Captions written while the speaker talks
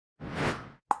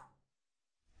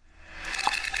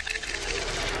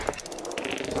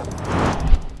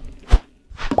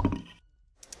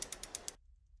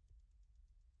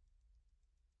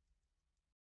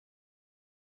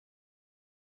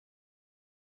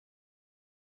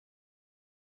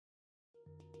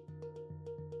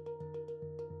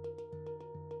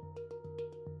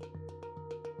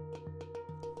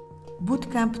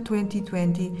Bootcamp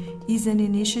 2020 is an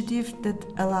initiative that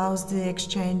allows the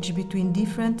exchange between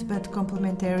different but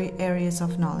complementary areas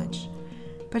of knowledge.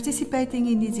 Participating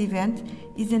in this event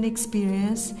is an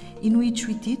experience in which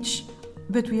we teach,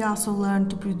 but we also learn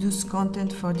to produce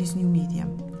content for this new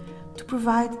medium, to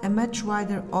provide a much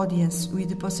wider audience with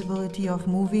the possibility of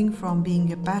moving from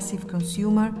being a passive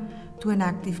consumer to an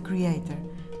active creator,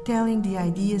 telling the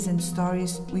ideas and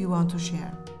stories we want to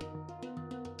share.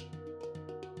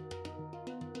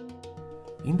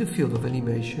 In the field of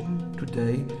animation,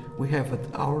 today we have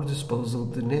at our disposal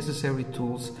the necessary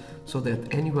tools so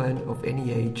that anyone of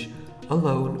any age,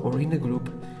 alone or in a group,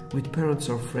 with parents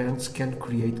or friends, can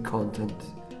create content.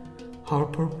 Our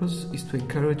purpose is to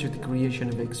encourage the creation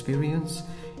of experience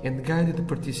and guide the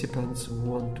participants who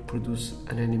want to produce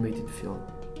an animated film.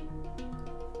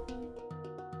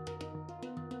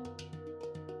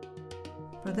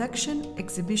 Production,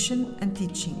 exhibition and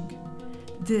teaching.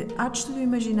 The Art Studio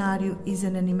Imaginário is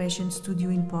an animation studio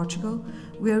in Portugal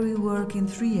where we work in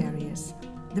three areas: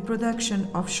 the production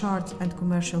of short and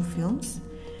commercial films,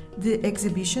 the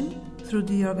exhibition through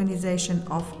the organization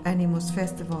of Animus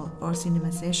Festival or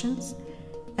cinema sessions,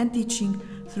 and teaching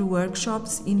through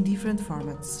workshops in different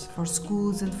formats for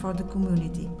schools and for the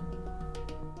community.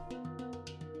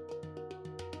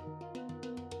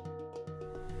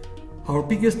 Our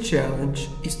biggest challenge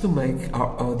is to make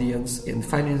our audience and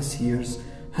financiers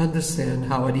understand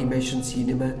how animation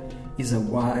cinema is a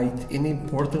wide and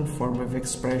important form of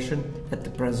expression at the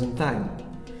present time,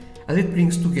 as it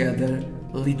brings together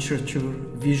literature,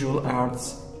 visual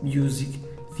arts, music,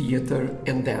 theater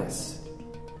and dance.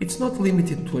 It's not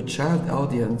limited to a child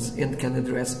audience and can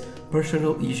address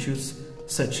personal issues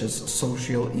such as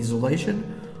social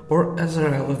isolation or as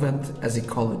relevant as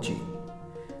ecology.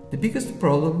 The biggest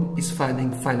problem is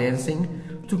finding financing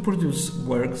to produce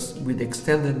works with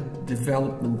extended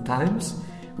development times,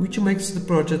 which makes the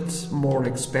projects more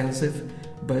expensive,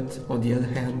 but on the other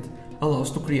hand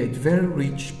allows to create very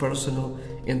rich personal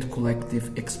and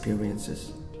collective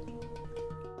experiences.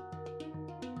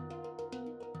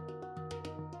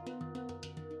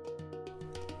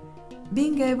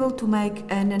 Being able to make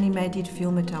an animated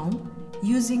film at home,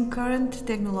 using current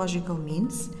technological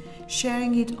means,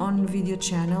 sharing it on video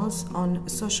channels, on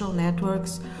social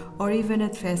networks, or even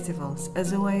at festivals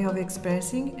as a way of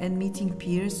expressing and meeting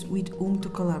peers with whom to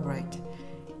collaborate.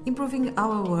 Improving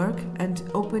our work and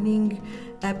opening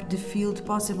up the field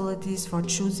possibilities for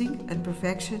choosing and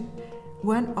perfection,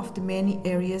 one of the many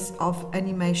areas of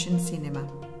animation cinema.